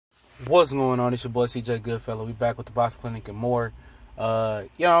What's going on? It's your boy CJ Goodfellow. We back with the Box Clinic and more. I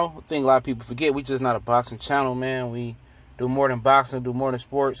think a lot of people forget we just not a boxing channel, man. We do more than boxing, do more than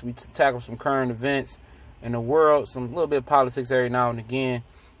sports. We tackle some current events in the world, some little bit of politics every now and again.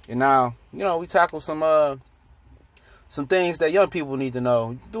 And now, we tackle some things that young people need to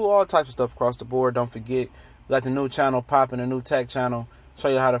know. Do all types of stuff across the board. Don't forget, we got the new channel popping, a new tech channel. Show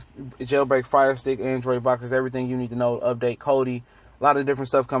you how to jailbreak Fire Stick, Android boxes, everything you need to know. Update Kodi. A lot of different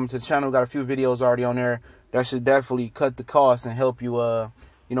stuff coming to the channel. Got a few videos already on there that should definitely cut the cost and help you,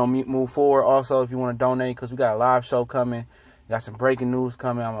 move forward. Also, if you want to donate, because we got a live show coming, got some breaking news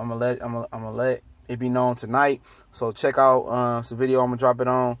coming. I'm gonna let it be known tonight. So check out some video. I'm gonna drop it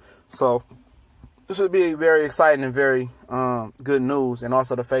on. So this should be very exciting and very good news. And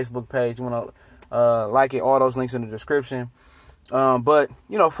also the Facebook page. You want to like it. All those links in the description. But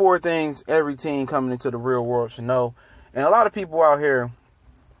 4 things every teen coming into the real world should know. And a lot of people out here,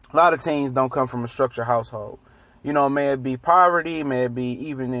 a lot of teens don't come from a structured household. May it be poverty, may it be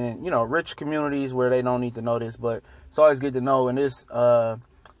even in, rich communities where they don't need to know this. But it's always good to know in this,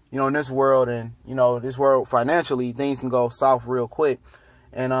 in this world and, this world financially, things can go south real quick.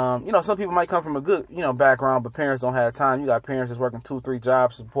 And, some people might come from a good, background, but parents don't have time. You got parents that's working 2-3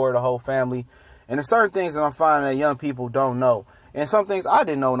 jobs, support the whole family. And there's certain things that I'm finding that young people don't know. And some things I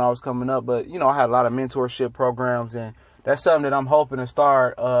didn't know when I was coming up, but, I had a lot of mentorship programs, and that's something that I'm hoping to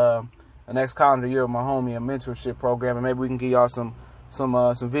start the next calendar year with my homie, a mentorship program, and maybe we can give y'all some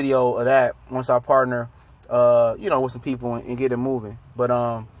video of that once I partner, with some people and get it moving. But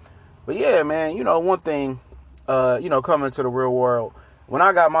yeah, man, one thing, coming to the real world, when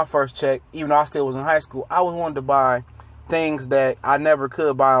I got my first check, even though I still was in high school, I was wanting to buy things that I never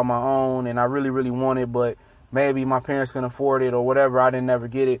could buy on my own, and I really, really wanted, but maybe my parents can afford it or whatever. I didn't never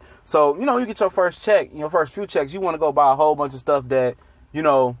get it. So, you get your first check, first few checks, you want to go buy a whole bunch of stuff that,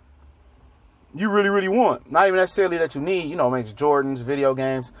 you really, really want. Not even necessarily that you need, maybe Jordans, video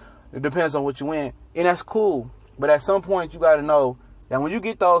games. It depends on what you want. And that's cool. But at some point, you got to know that when you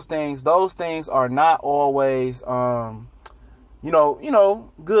get those things are not always, good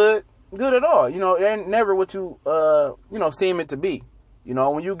at all. They're never what you, seem it to be.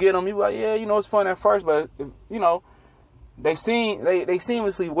 When you get them, you like, yeah, it's fun at first, but they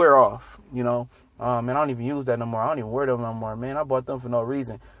seamlessly wear off. And I don't even use that no more. I don't even wear them no more, man. I bought them for no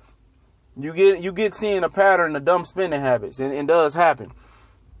reason. You get seeing a pattern of dumb spending habits, and it does happen.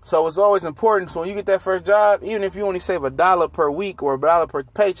 So it's always important. So when you get that first job, even if you only save $1 per week or $1 per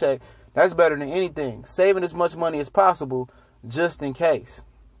paycheck, that's better than anything. Saving as much money as possible, just in case.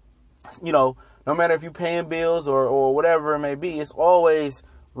 No matter if you're paying bills or whatever it may be, it's always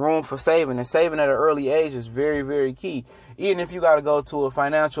room for saving. And saving at an early age is very, very key. Even if you got to go to a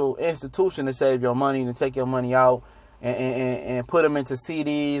financial institution to save your money, to take your money out and put them into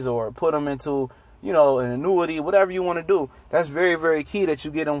CDs or put them into, an annuity, whatever you want to do. That's very, very key that you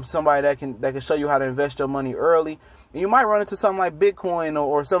get them somebody that can show you how to invest your money early. And you might run into something like Bitcoin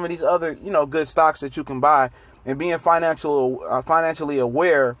or some of these other, good stocks that you can buy. And being financially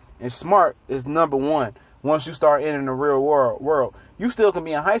aware and smart is number one. Once you start entering the real world, you still can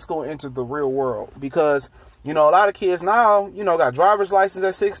be in high school and enter the real world, because a lot of kids now got driver's license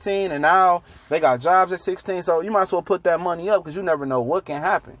at 16, and now they got jobs at 16. So you might as well put that money up, because you never know what can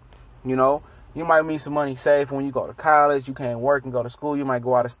happen. You might need some money saved when you go to college. You can't work and go to school. You might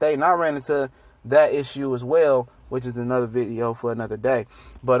go out of state, and I ran into that issue as well, which is another video for another day.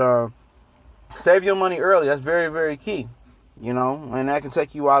 But save your money early. That's very, very key. And that can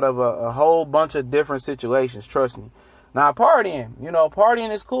take you out of a whole bunch of different situations. Trust me. Now, partying,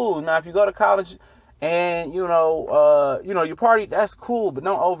 partying is cool. Now, if you go to college and, you party, that's cool, but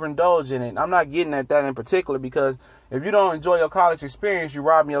don't overindulge in it. I'm not getting at that in particular, because if you don't enjoy your college experience, you're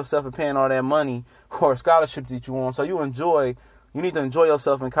robbing yourself of paying all that money for a scholarship that you want. So you need to enjoy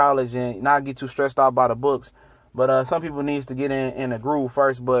yourself in college and not get too stressed out by the books. But some people needs to get in a groove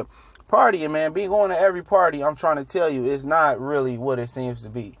first. But partying, man, going to every party, I'm trying to tell you, is not really what it seems to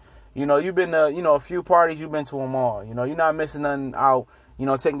be. You've been to, a few parties, you've been to them all. You're not missing nothing out,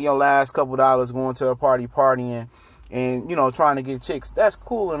 taking your last couple dollars, going to a party, partying, and, trying to get chicks. That's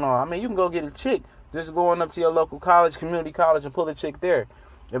cool and all. I mean, you can go get a chick just going up to your local college, community college, and pull a chick there.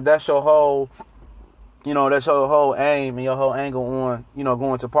 If that's your whole, that's your whole aim and your whole angle on,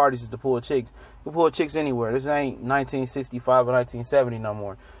 going to parties is to pull chicks. You can pull chicks anywhere. This ain't 1965 or 1970 no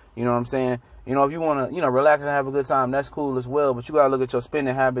more. You know what I'm saying? If you want to, relax and have a good time, that's cool as well. But you got to look at your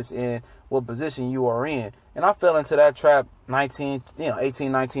spending habits and what position you are in. And I fell into that trap 18,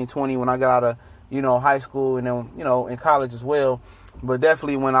 19, 20 when I got out of, high school, and then, in college as well. But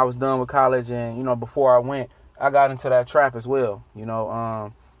definitely when I was done with college and, before I went, I got into that trap as well.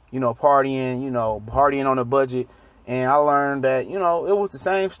 partying on a budget. And I learned that, it was the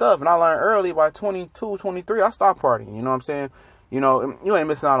same stuff. And I learned early, by 22, 23, I stopped partying. You know what I'm saying? You ain't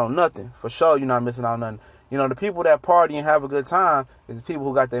missing out on nothing. For sure, you're not missing out on nothing. The people that party and have a good time is the people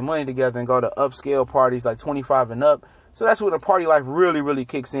who got their money together and go to upscale parties like 25 and up. So that's when the party life really, really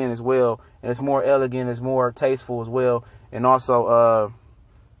kicks in as well. And it's more elegant, it's more tasteful as well. And also,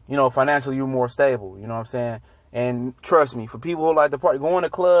 financially, you're more stable. You know what I'm saying? And trust me, for people who like to party, going to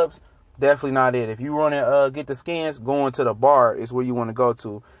clubs, definitely not it. If you want to get the skins, going to the bar is where you want to go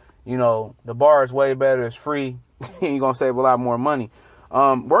to. The bar is way better. It's free. You're going to save a lot more money.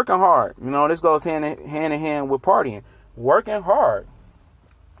 Working hard. This goes hand in hand with partying. Working hard.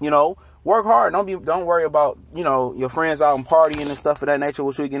 Work hard. Don't worry about, your friends out and partying and stuff of that nature,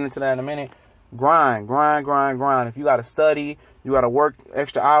 which we'll get into that in a minute. Grind. If you got to study, you got to work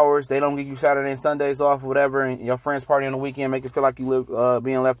extra hours, they don't give you Saturday and Sundays off or whatever, and your friends party on the weekend, make it feel like you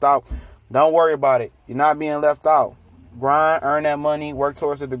being left out. Don't worry about it. You're not being left out. Grind, earn that money, work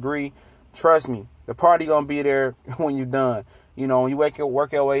towards a degree. Trust me, the party going to be there when you're done. When you work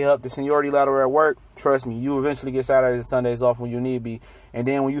your way up the seniority ladder at work, trust me, you eventually get Saturdays and Sundays off when you need be. And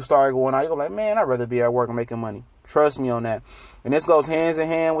then when you start going out, you're like, man, I'd rather be at work and making money. Trust me on that. And this goes hands in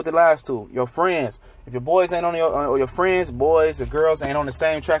hand with the last two. Your friends. If your boys ain't on your friends, boys or girls ain't on the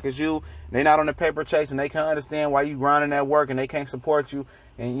same track as you, they not on the paper chase, and they can't understand why you grinding at work, and they can't support you,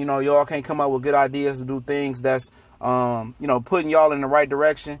 and y'all can't come up with good ideas to do things that's putting y'all in the right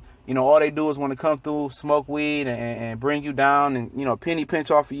direction. All they do is want to come through, smoke weed, and bring you down, and penny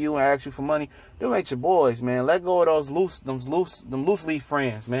pinch off of you and ask you for money. Them ain't your boys, man. Let go of those loose leaf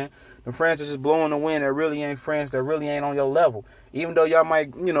friends, man. The friends that's just blowing the wind, that really ain't friends, that really ain't on your level. Even though y'all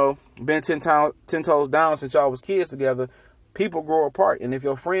might, been 10 toes down since y'all was kids together, people grow apart. And if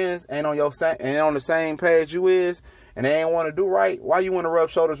your friends ain't on the same page you is, and they ain't want to do right, why you want to rub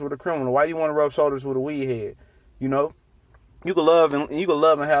shoulders with a criminal? Why you want to rub shoulders with a weed head? You can love and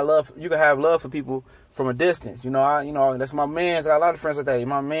have love. You can have love for people from a distance. That's my man's. I got a lot of friends like that.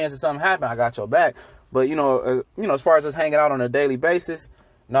 My man's, if something happen, I got your back. But as far as us hanging out on a daily basis,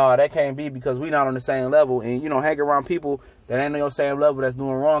 no, that can't be, because we not on the same level. And hang around people that ain't on your same level that's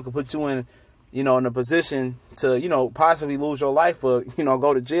doing wrong could put you in, in a position to possibly lose your life or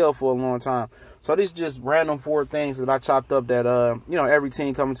go to jail for a long time. So these just random 4 things that I chopped up that every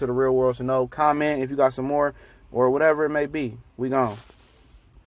teen coming to the real world should know. Comment if you got some more, or whatever it may be. We gone.